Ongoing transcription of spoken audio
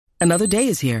Another day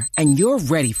is here, and you're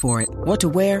ready for it. What to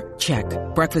wear? Check.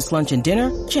 Breakfast, lunch, and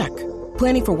dinner? Check.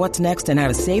 Planning for what's next and how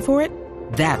to save for it?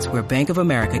 That's where Bank of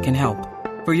America can help.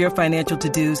 For your financial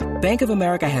to-dos, Bank of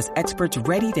America has experts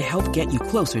ready to help get you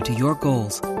closer to your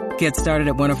goals. Get started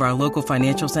at one of our local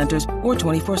financial centers or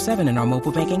 24/7 in our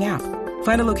mobile banking app.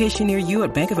 Find a location near you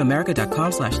at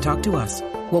bankofamerica.com/talktous.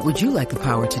 What would you like the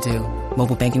power to do?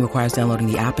 Mobile banking requires downloading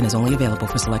the app and is only available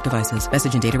for select devices.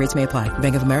 Message and data rates may apply.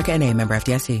 Bank of America N.A., member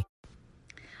FDIC.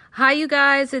 Hi, you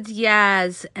guys, it's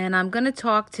Yaz, and I'm going to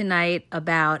talk tonight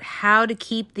about how to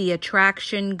keep the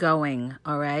attraction going,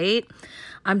 all right?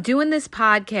 I'm doing this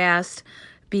podcast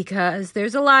because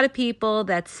there's a lot of people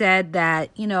that said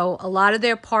that, a lot of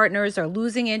their partners are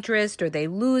losing interest, or they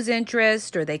lose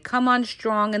interest, or they come on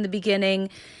strong in the beginning,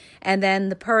 and then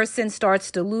the person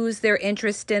starts to lose their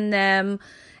interest in them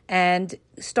and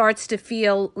starts to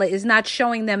feel like is not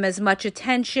showing them as much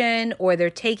attention, or they're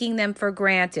taking them for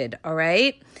granted, all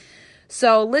right?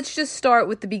 So let's just start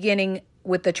with the beginning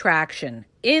with attraction.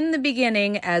 In the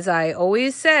beginning, as I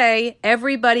always say,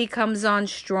 everybody comes on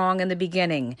strong in the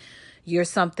beginning. You're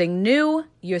something new,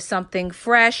 you're something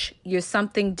fresh, you're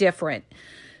something different.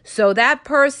 So that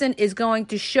person is going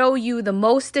to show you the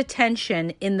most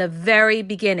attention in the very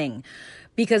beginning.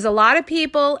 Because a lot of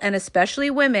people, and especially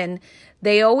women,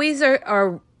 they always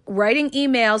are writing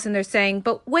emails and they're saying,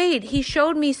 but wait, he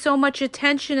showed me so much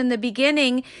attention in the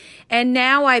beginning and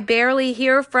now I barely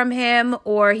hear from him,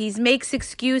 or he makes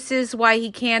excuses why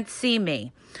he can't see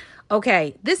me.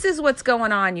 Okay, this is what's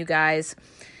going on, you guys.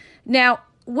 Now,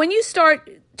 when you start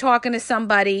talking to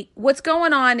somebody, what's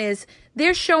going on is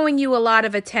they're showing you a lot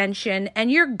of attention and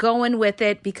you're going with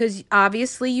it because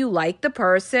obviously you like the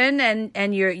person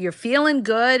and you're feeling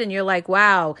good and you're like,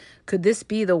 wow, could this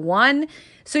be the one?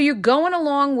 So you're going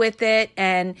along with it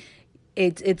and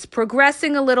it's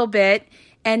progressing a little bit.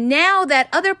 And now that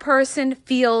other person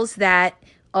feels that,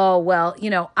 oh, well,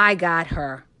 I got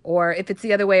her. Or if it's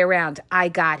the other way around, I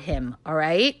got him. All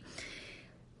right.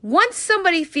 Once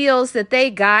somebody feels that they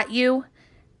got you,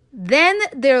 then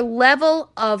their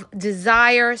level of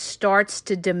desire starts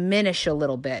to diminish a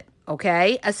little bit,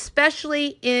 okay?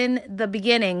 Especially in the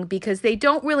beginning because they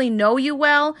don't really know you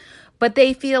well, but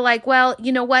they feel like, well,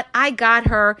 you know what? I got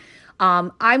her.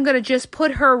 I'm going to just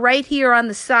put her right here on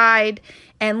the side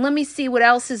and let me see what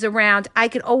else is around. I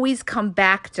could always come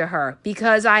back to her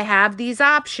because I have these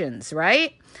options,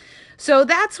 right? So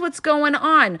that's what's going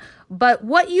on. But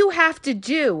what you have to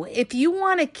do, if you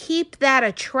want to keep that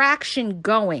attraction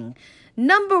going,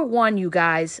 number one, you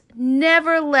guys,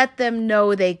 never let them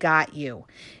know they got you.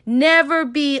 Never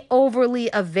be overly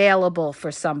available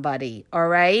for somebody, all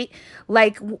right?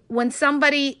 Like when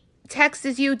somebody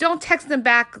texts you, don't text them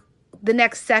back the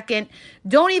next second.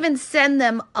 Don't even send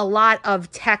them a lot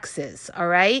of texts, all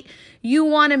right? You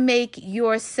want to make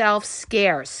yourself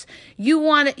scarce. You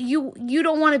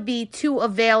don't want to be too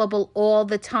available all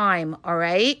the time, all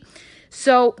right?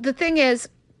 So the thing is,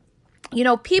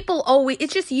 people always,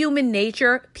 it's just human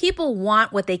nature. People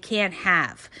want what they can't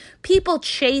have. People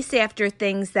chase after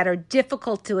things that are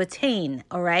difficult to attain,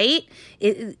 all right?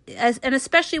 And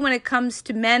especially when it comes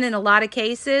to men in a lot of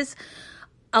cases,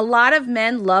 a lot of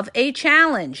men love a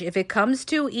challenge. If it comes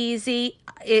too easy,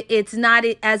 it's not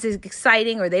as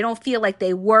exciting, or they don't feel like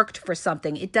they worked for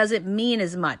something. It doesn't mean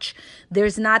as much.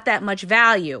 There's not that much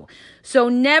value. So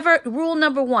rule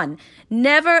number one,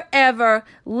 never ever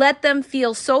let them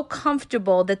feel so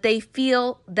comfortable that they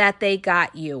feel that they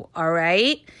got you, all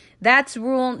right? That's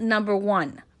rule number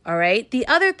one, all right? The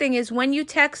other thing is when you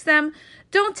text them,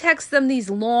 don't text them these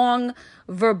long,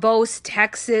 verbose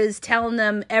texts telling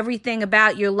them everything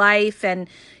about your life. And,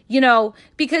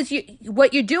 because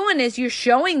what you're doing is you're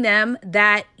showing them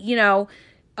that, you're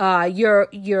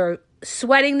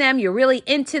sweating them, you're really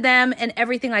into them and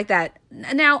everything like that.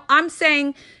 Now, I'm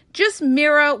saying just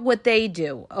mirror what they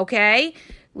do, okay?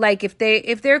 Like if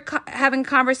they're having a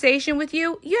conversation with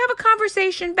you, you have a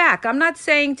conversation back. I'm not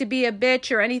saying to be a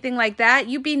bitch or anything like that.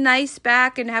 You be nice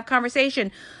back and have conversation.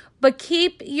 But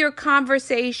keep your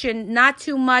conversation not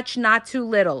too much, not too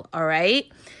little, all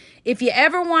right? If you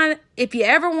ever want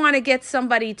to get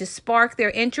somebody to spark their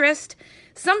interest,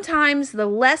 sometimes the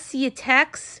less you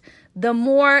text, the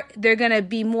more they're going to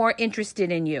be more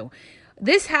interested in you.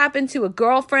 This happened to a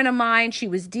girlfriend of mine. She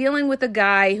was dealing with a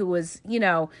guy who was,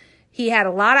 he had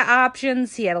a lot of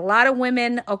options. He had a lot of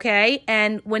women, okay?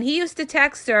 And when he used to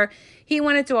text her, he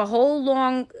went into a whole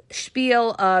long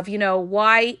spiel of,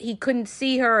 why he couldn't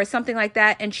see her or something like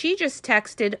that. And she just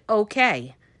texted,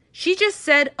 okay. She just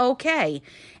said, okay.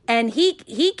 And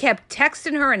he kept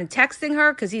texting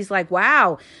her because he's like,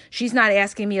 wow, she's not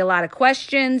asking me a lot of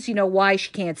questions, why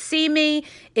she can't see me.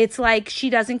 It's like she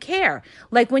doesn't care.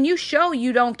 Like when you show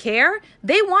you don't care,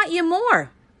 they want you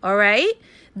more, all right?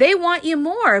 They want you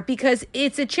more because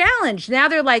it's a challenge. Now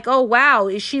they're like, oh, wow,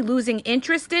 is she losing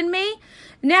interest in me?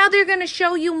 Now they're going to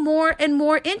show you more and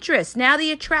more interest. Now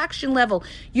the attraction level,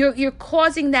 you're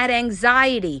causing that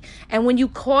anxiety. And when you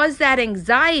cause that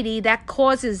anxiety, that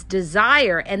causes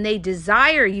desire, and they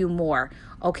desire you more,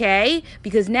 okay?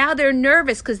 Because now they're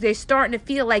nervous because they're starting to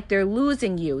feel like they're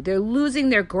losing you. They're losing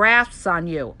their grasps on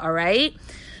you, all right?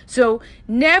 So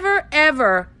never,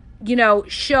 ever,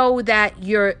 show that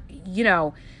you're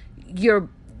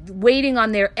waiting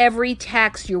on their every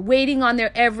text. You're waiting on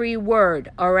their every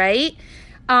word, all right?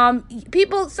 Some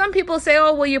people say,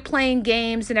 oh, well, you're playing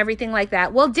games and everything like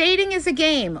that. Well, dating is a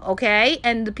game, okay?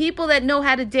 And the people that know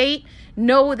how to date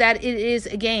know that it is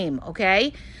a game,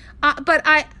 okay? But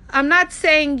I'm not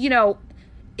saying,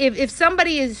 if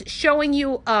somebody is showing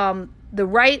you the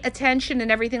right attention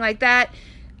and everything like that,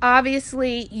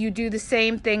 obviously you do the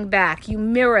same thing back. You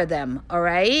mirror them, all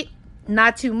right?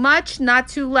 Not too much, not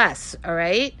too less, all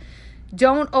right?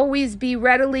 Don't always be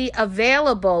readily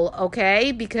available,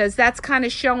 okay? Because that's kind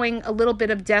of showing a little bit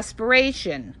of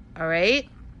desperation, all right?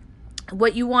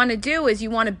 What you want to do is you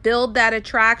want to build that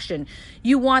attraction.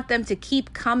 You want them to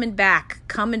keep coming back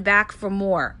for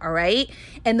more, all right?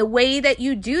 And the way that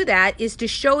you do that is to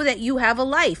show that you have a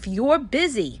life. You're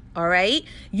busy, all right?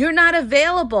 You're not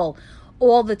available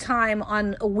all the time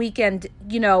on a weekend,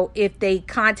 if they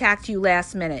contact you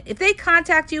last minute. If they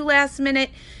contact you last minute,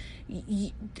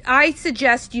 I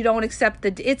suggest you don't accept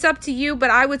it's up to you, but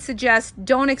I would suggest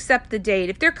don't accept the date.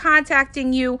 If they're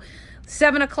contacting you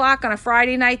 7:00 on a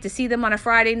Friday night to see them on a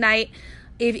Friday night,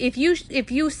 if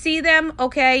you see them,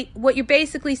 okay, what you're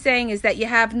basically saying is that you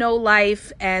have no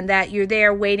life and that you're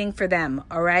there waiting for them,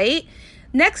 all right?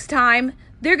 Next time,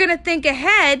 they're going to think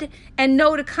ahead and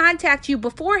know to contact you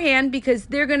beforehand because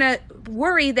they're going to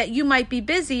worry that you might be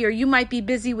busy or you might be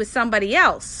busy with somebody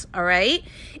else, all right?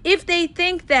 If they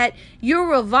think that you're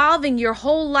revolving your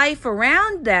whole life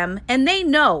around them, and they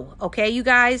know, okay, you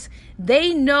guys,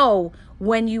 they know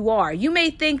when you are. You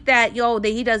may think that, that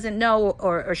he doesn't know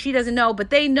or she doesn't know, but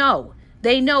they know.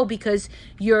 They know because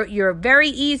you're very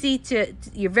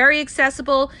you're very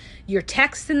accessible. You're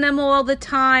texting them all the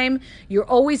time. You're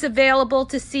always available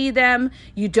to see them.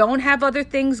 You don't have other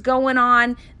things going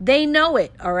on. They know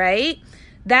it, all right?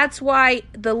 That's why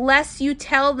the less you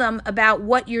tell them about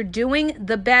what you're doing,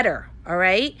 the better, all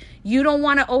right? You don't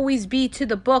want to always be to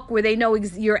the book where they know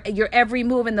your every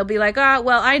move and they'll be like, oh,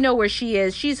 well, I know where she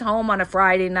is. She's home on a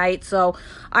Friday night, so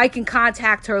I can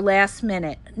contact her last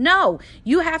minute. No,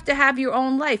 you have to have your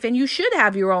own life, and you should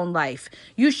have your own life.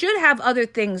 You should have other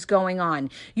things going on.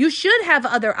 You should have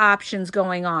other options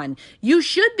going on. You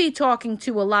should be talking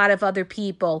to a lot of other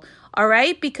people, all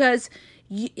right? Because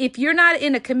if you're not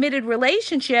in a committed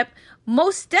relationship,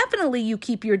 most definitely you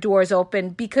keep your doors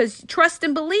open because trust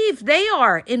and believe they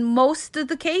are. In most of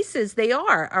the cases, they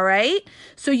are, all right?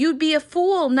 So you'd be a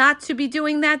fool not to be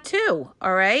doing that too,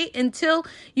 all right? Until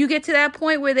you get to that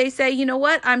point where they say, you know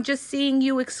what, I'm just seeing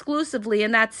you exclusively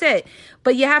and that's it.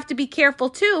 But you have to be careful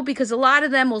too because a lot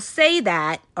of them will say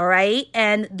that, all right?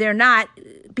 And they're not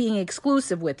being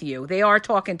exclusive with you. They are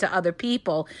talking to other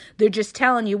people. They're just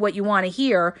telling you what you want to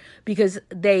hear because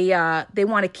they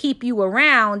want to keep you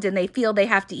around and they feel they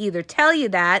have to either tell you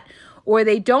that or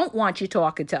they don't want you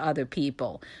talking to other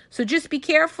people. So just be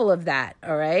careful of that,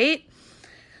 all right?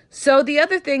 So the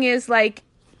other thing is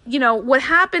what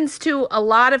happens to a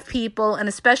lot of people and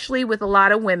especially with a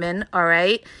lot of women, all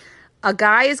right? A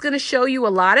guy is going to show you a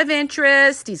lot of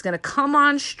interest. He's going to come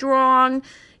on strong.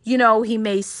 He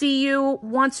may see you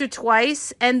once or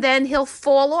twice and then he'll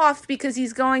fall off because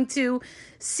he's going to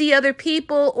see other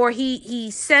people or he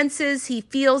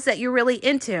feels that you're really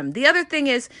into him. The other thing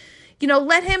is,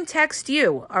 let him text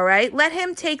you, all right? Let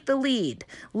him take the lead.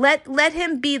 Let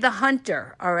him be the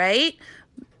hunter, all right?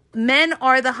 Men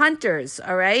are the hunters,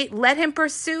 all right? Let him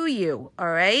pursue you, all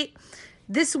right?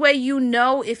 This way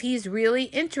if he's really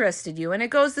interested in you. And it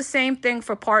goes the same thing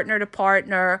for partner to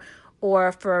partner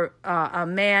or for a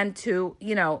man to,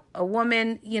 a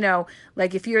woman,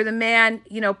 like if you're the man,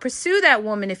 pursue that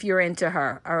woman if you're into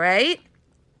her, all right?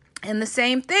 And the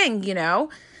same thing,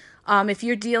 if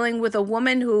you're dealing with a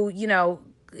woman who,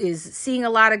 is seeing a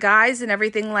lot of guys and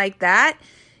everything like that,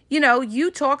 you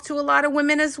talk to a lot of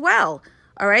women as well,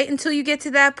 all right? Until you get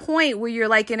to that point where you're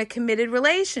like in a committed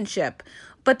relationship.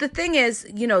 But the thing is,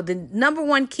 the number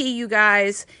one key, you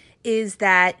guys, is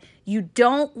that you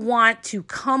don't want to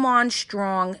come on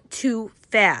strong too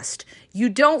fast. You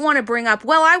don't want to bring up,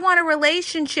 well, I want a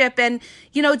relationship. And,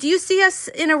 do you see us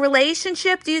in a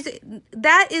relationship?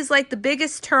 That is like the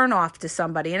biggest turnoff to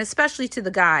somebody, and especially to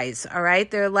the guys. All right.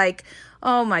 They're like,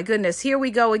 oh my goodness, here we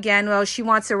go again. Well,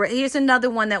 here's another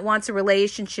one that wants a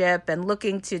relationship and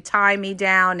looking to tie me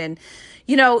down. And,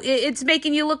 it's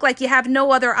making you look like you have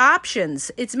no other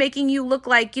options. It's making you look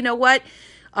like,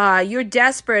 you're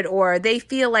desperate, or they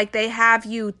feel like they have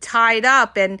you tied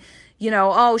up, and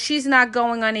oh, she's not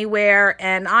going anywhere,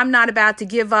 and I'm not about to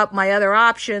give up my other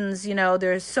options.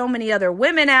 There's so many other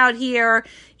women out here.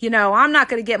 I'm not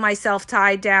going to get myself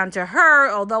tied down to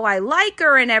her. Although I like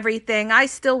her and everything, I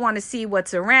still want to see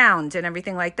what's around and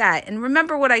everything like that. And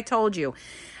remember what I told you.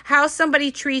 How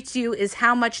somebody treats you is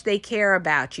how much they care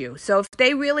about you. So if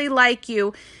they really like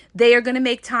you, they are going to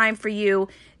make time for you.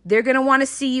 They're going to want to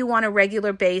see you on a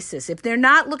regular basis. If they're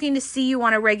not looking to see you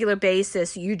on a regular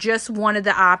basis, you're just one of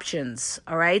the options,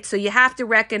 all right? So you have to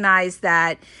recognize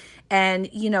that, and,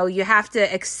 you have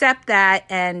to accept that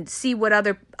and see what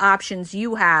other options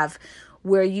you have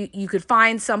where you could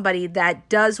find somebody that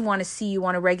does want to see you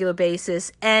on a regular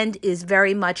basis and is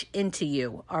very much into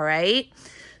you, all right?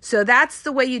 So that's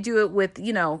the way you do it with,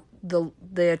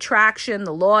 the attraction,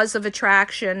 the laws of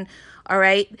attraction, all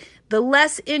right? The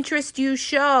less interest you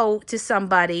show to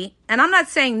somebody, and I'm not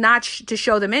saying not to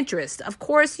show them interest. Of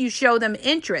course, you show them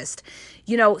interest.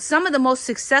 Some of the most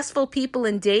successful people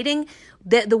in dating,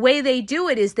 the way they do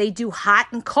it is they do hot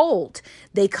and cold.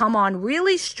 They come on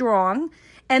really strong,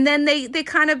 and then they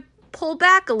kind of pull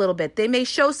back a little bit. They may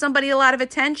show somebody a lot of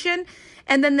attention,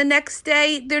 and then the next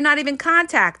day, they're not even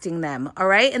contacting them, all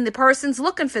right? And the person's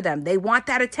looking for them. They want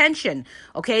that attention,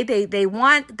 okay? They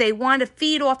want to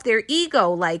feed off their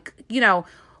ego, like,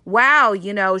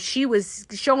 wow, she was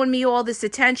showing me all this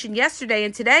attention yesterday,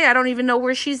 and today I don't even know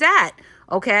where she's at,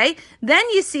 okay? Then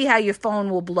you see how your phone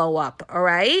will blow up, all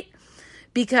right?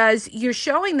 Because you're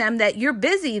showing them that you're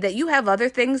busy, that you have other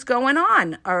things going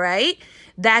on, all right?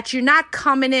 That you're not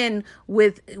coming in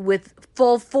with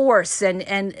full force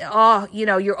and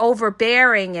you're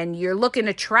overbearing and you're looking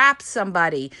to trap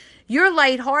somebody. You're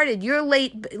lighthearted. You're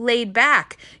laid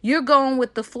back. You're going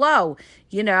with the flow.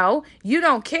 You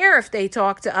don't care if they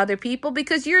talk to other people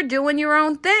because you're doing your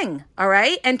own thing. All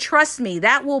right. And trust me,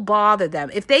 that will bother them.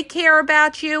 If they care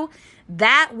about you,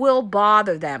 that will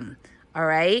bother them. All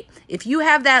right. If you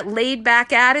have that laid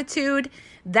back attitude,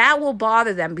 that will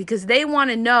bother them because they want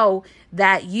to know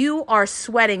that you are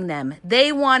sweating them.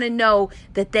 They want to know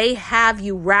that they have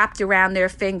you wrapped around their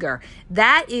finger.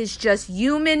 That is just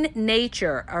human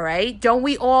nature, all right? Don't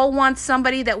we all want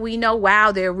somebody that we know,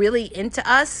 wow, they're really into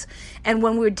us? And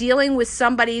when we're dealing with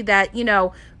somebody that,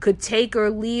 could take or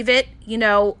leave it,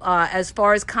 as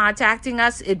far as contacting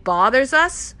us, it bothers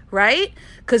us, right?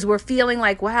 Because we're feeling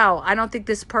like, wow, I don't think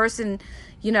this person,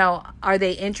 are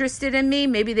they interested in me?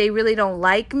 Maybe they really don't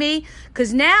like me.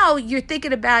 Because now you're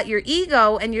thinking about your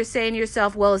ego and you're saying to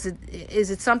yourself, well, is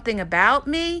it something about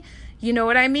me? You know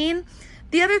what I mean?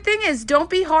 The other thing is, don't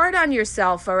be hard on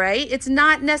yourself, all right? It's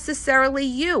not necessarily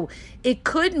you. It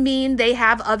could mean they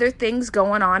have other things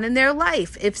going on in their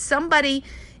life. If somebody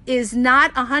is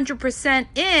not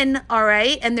 100% in, all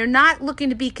right, and they're not looking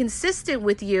to be consistent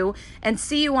with you and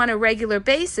see you on a regular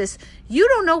basis, you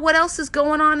don't know what else is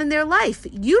going on in their life.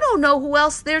 You don't know who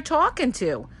else they're talking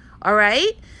to, all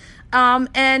right?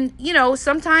 And,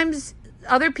 sometimes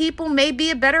other people may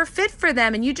be a better fit for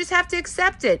them, and you just have to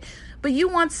accept it. But you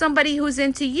want somebody who's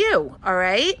into you, all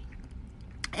right?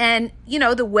 And,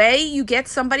 the way you get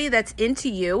somebody that's into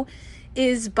you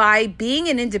is by being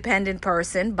an independent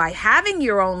person, by having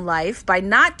your own life, by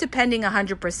not depending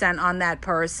 100% on that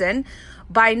person,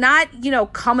 by not,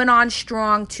 coming on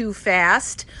strong too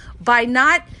fast, by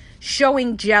not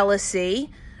showing jealousy,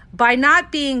 by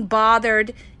not being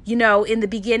bothered, in the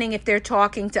beginning if they're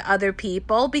talking to other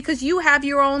people, because you have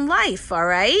your own life, all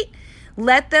right?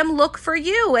 Let them look for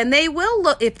you, and they will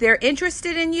look. If they're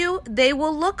interested in you, they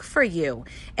will look for you,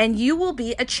 and you will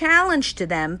be a challenge to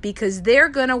them because they're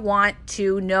going to want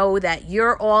to know that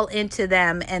you're all into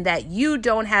them and that you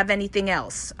don't have anything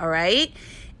else, all right?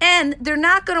 And they're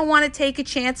not going to want to take a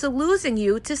chance of losing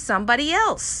you to somebody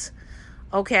else,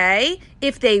 okay?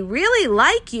 If they really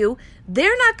like you,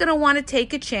 they're not going to want to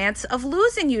take a chance of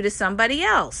losing you to somebody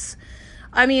else.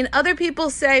 I mean, other people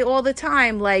say all the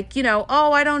time, like,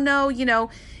 oh, I don't know,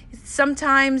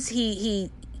 sometimes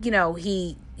he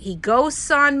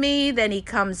ghosts on me, then he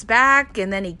comes back,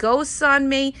 and then he ghosts on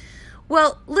me.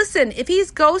 Well, listen, if he's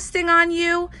ghosting on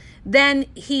you, then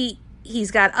he He's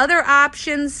got other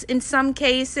options in some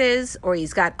cases, or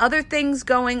he's got other things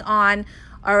going on,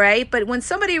 all right? But when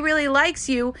somebody really likes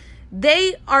you,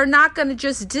 they are not going to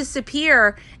just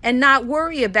disappear and not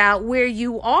worry about where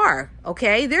you are,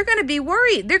 okay? They're going to be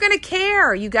worried. They're going to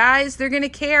care, you guys. They're going to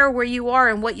care where you are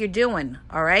and what you're doing,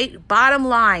 all right? Bottom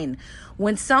line,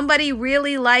 when somebody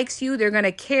really likes you, they're going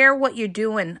to care what you're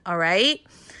doing, all right?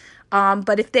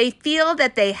 But if they feel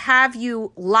that they have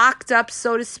you locked up,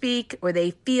 so to speak, or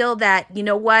they feel that, you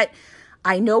know what,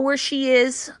 I know where she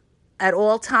is at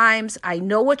all times. I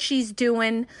know what she's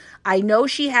doing. I know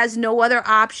she has no other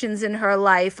options in her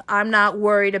life. I'm not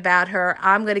worried about her.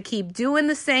 I'm going to keep doing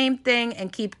the same thing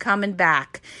and keep coming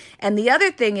back. And the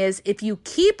other thing is, if you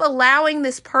keep allowing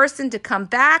this person to come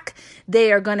back,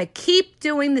 they are going to keep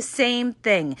doing the same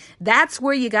thing. That's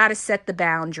where you got to set the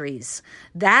boundaries.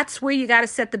 That's where you got to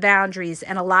set the boundaries.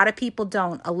 And a lot of people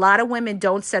don't. A lot of women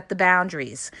don't set the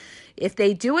boundaries. If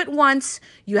they do it once,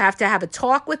 you have to have a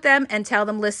talk with them and tell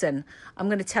them, listen, I'm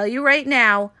going to tell you right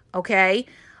now, okay?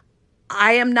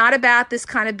 I am not about this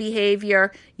kind of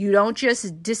behavior. You don't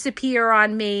just disappear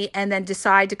on me and then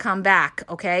decide to come back,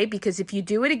 okay? Because if you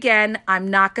do it again, I'm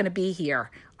not going to be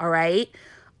here, all right?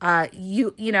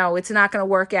 You know, it's not going to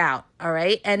work out, all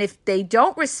right? And if they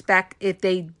don't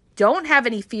have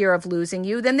any fear of losing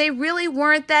you, then they really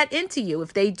weren't that into you.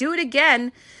 If they do it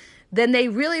again, then they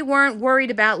really weren't worried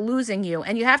about losing you.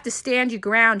 And you have to stand your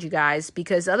ground, you guys,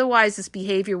 because otherwise this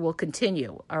behavior will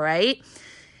continue, all right?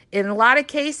 In a lot of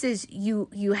cases,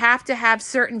 you have to have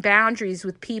certain boundaries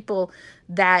with people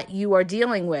that you are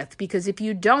dealing with, because if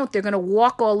you don't, they're going to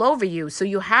walk all over you. So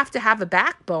you have to have a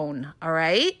backbone, all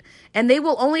right? And they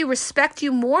will only respect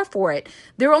you more for it.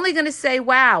 They're only going to say,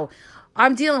 wow,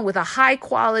 I'm dealing with a high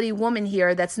quality woman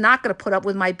here that's not going to put up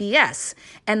with my BS.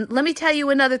 And let me tell you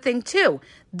another thing too.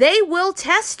 They will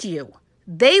test you.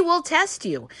 They will test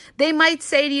you. They might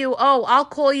say to you, oh, I'll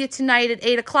call you tonight at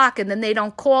 8 o'clock, and then they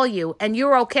don't call you, and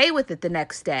you're okay with it the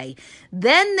next day.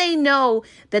 Then they know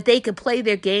that they can play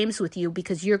their games with you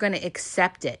because you're going to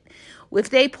accept it. If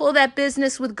they pull that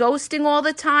business with ghosting all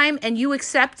the time and you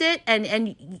accept it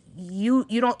and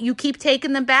you keep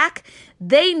taking them back,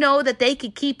 they know that they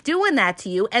could keep doing that to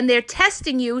you, and they're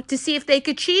testing you to see if they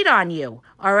could cheat on you,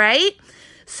 all right?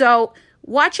 So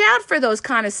watch out for those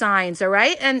kind of signs, all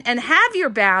right? And have your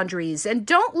boundaries, and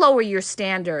don't lower your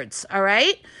standards, all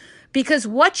right? Because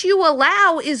what you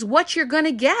allow is what you're going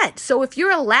to get. So if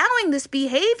you're allowing this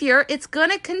behavior, it's going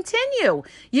to continue.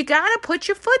 You got to put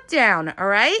your foot down, all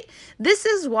right? This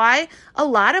is why a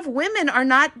lot of women are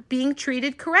not being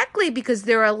treated correctly, because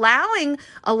they're allowing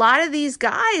a lot of these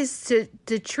guys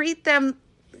to treat them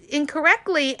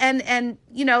incorrectly, and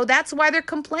you know, that's why they're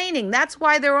complaining. That's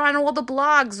why they're on all the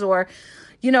blogs or,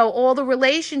 you know, all the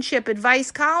relationship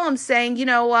advice columns saying, you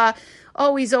know,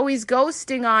 oh, he's always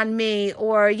ghosting on me,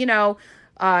 or, you know,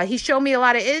 he showed me a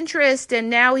lot of interest and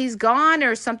now he's gone,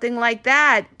 or something like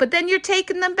that. But then you're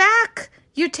taking them back.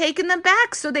 You're taking them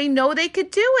back so they know they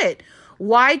could do it.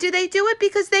 Why do they do it?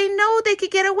 Because they know they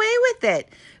could get away with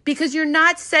it. Because you're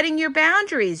not setting your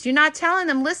boundaries. You're not telling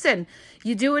them, listen,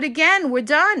 you do it again, we're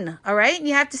done, all right? And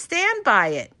you have to stand by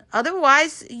it.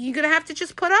 Otherwise, you're going to have to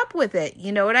just put up with it.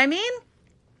 You know what I mean?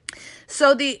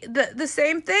 So the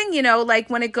same thing, you know, like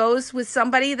when it goes with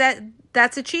somebody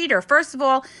that's a cheater. First of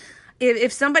all,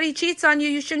 if somebody cheats on you,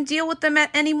 you shouldn't deal with them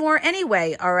anymore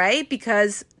anyway, all right?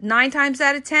 Because 9 times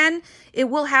out of 10, it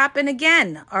will happen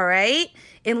again, all right?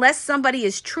 Unless somebody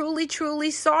is truly,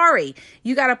 truly sorry.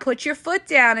 You got to put your foot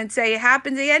down and say, it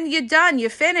happened again, you're done,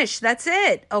 you're finished, that's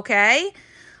it, okay?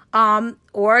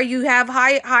 Or you have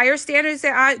higher standards,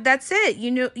 that's it.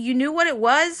 You knew what it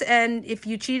was, and if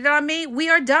you cheated on me, we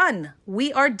are done.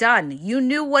 We are done. You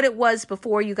knew what it was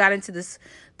before you got into this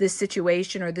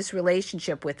situation or this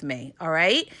relationship with me, all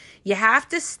right? You have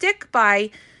to stick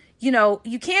by, you know,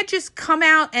 you can't just come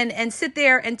out and sit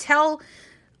there and tell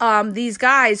these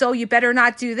guys, oh, you better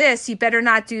not do this, you better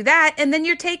not do that, and then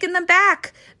you're taking them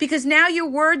back because now your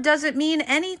word doesn't mean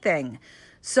anything.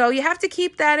 So you have to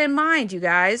keep that in mind, you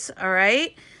guys, all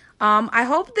right? I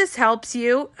hope this helps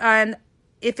you, and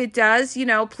if it does, you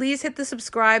know, please hit the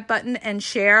subscribe button and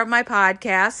share my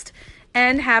podcast,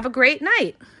 and have a great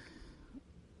night.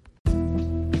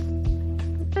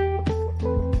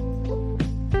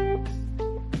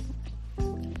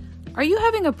 Are you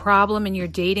having a problem in your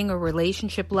dating or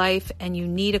relationship life and you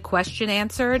need a question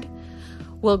answered?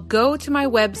 Well, go to my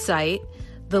website.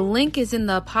 The link is in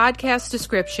the podcast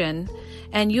description,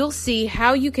 and you'll see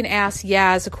how you can ask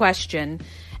Yaz a question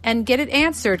and get it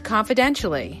answered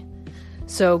confidentially.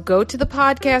 So go to the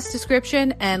podcast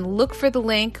description and look for the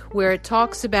link where it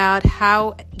talks about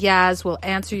how Yaz will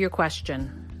answer your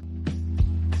question.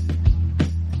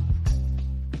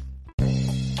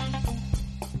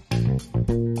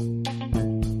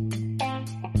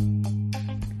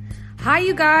 Hi,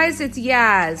 you guys, it's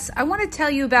Yaz. I want to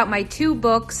tell you about my 2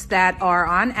 books that are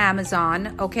on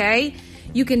Amazon, okay?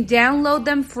 You can download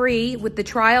them free with the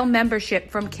trial membership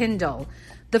from Kindle.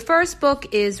 The first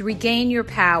book is Regain Your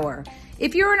Power.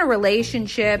 If you're in a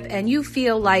relationship and you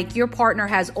feel like your partner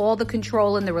has all the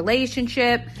control in the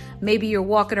relationship, maybe you're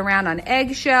walking around on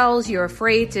eggshells, you're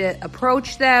afraid to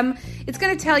approach them, it's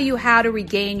going to tell you how to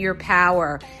regain your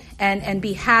power and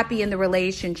be happy in the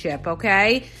relationship,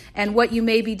 okay? And what you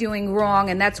may be doing wrong,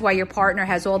 and that's why your partner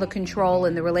has all the control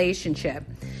in the relationship.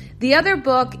 The other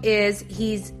book is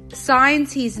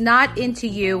Signs He's Not Into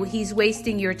You, He's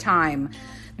Wasting Your Time.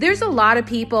 There's a lot of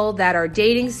people that are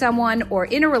dating someone or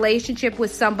in a relationship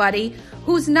with somebody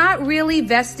who's not really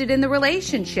vested in the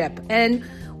relationship. And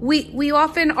we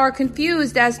often are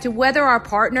confused as to whether our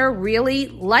partner really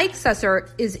likes us or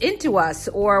is into us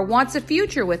or wants a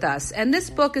future with us. And this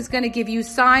book is going to give you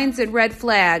signs and red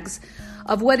flags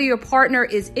of whether your partner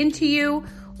is into you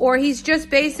or he's just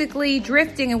basically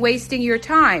drifting and wasting your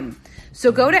time.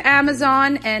 So go to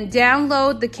Amazon and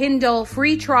download the Kindle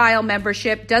free trial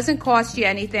membership. Doesn't cost you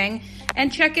anything.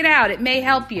 And check it out. It may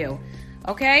help you.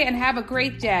 Okay? And have a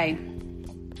great day.